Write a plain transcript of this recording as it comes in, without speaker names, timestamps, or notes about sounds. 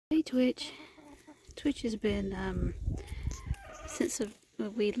Hey Twitch. Twitch has been, since a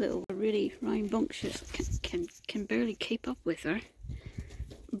wee little, really rambunctious, can barely keep up with her.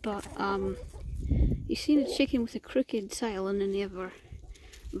 But, you've seen a chicken with a crooked tail in any of her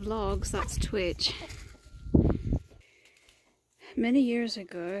vlogs, that's Twitch. Many years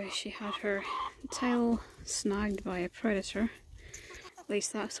ago, she had her tail snagged by a predator. At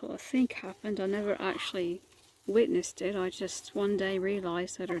least that's what I think happened. I never actually witnessed it. I just one day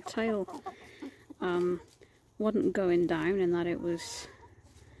realised that her tail wasn't going down and that it was,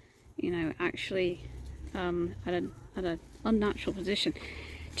 you know, actually at an unnatural position.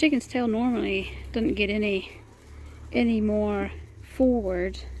 Chicken's tail normally doesn't get any more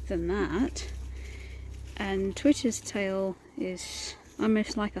forward than that, and Twitch's tail is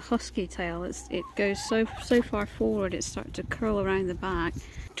almost like a husky tail. It goes so far forward it starts to curl around the back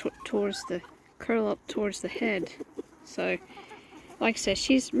curl up towards the head. So like I said,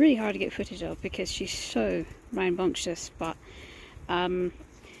 she's really hard to get footage of because she's so rambunctious, but you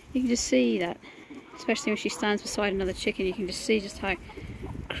can just see that, especially when she stands beside another chicken, you can just see just how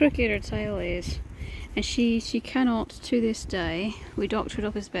crooked her tail is. And she cannot, to this day, we doctored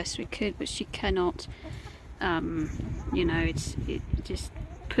up as best we could, but she cannot, you know, it just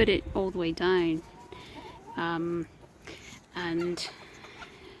put it all the way down.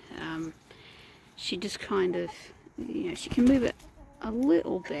 She just kind of, you know, she can move it a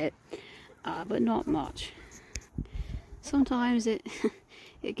little bit, but not much. Sometimes it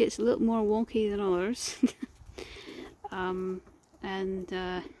gets a little more wonky than others.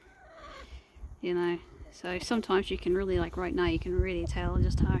 You know, so sometimes you can really, like right now, you can really tell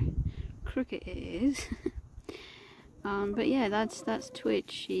just how crooked it is. But yeah, that's Twitch.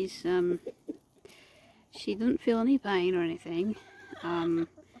 She's she doesn't feel any pain or anything.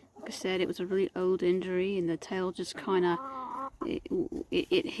 Like I said, it was a really old injury, and the tail just kind of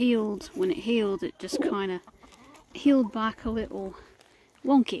it healed. When it healed, it just kind of healed back a little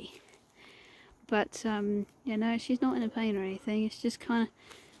wonky. But you know, she's not in a pain or anything. It's just kind of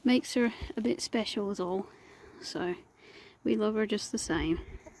makes her a bit special is all. So we love her just the same.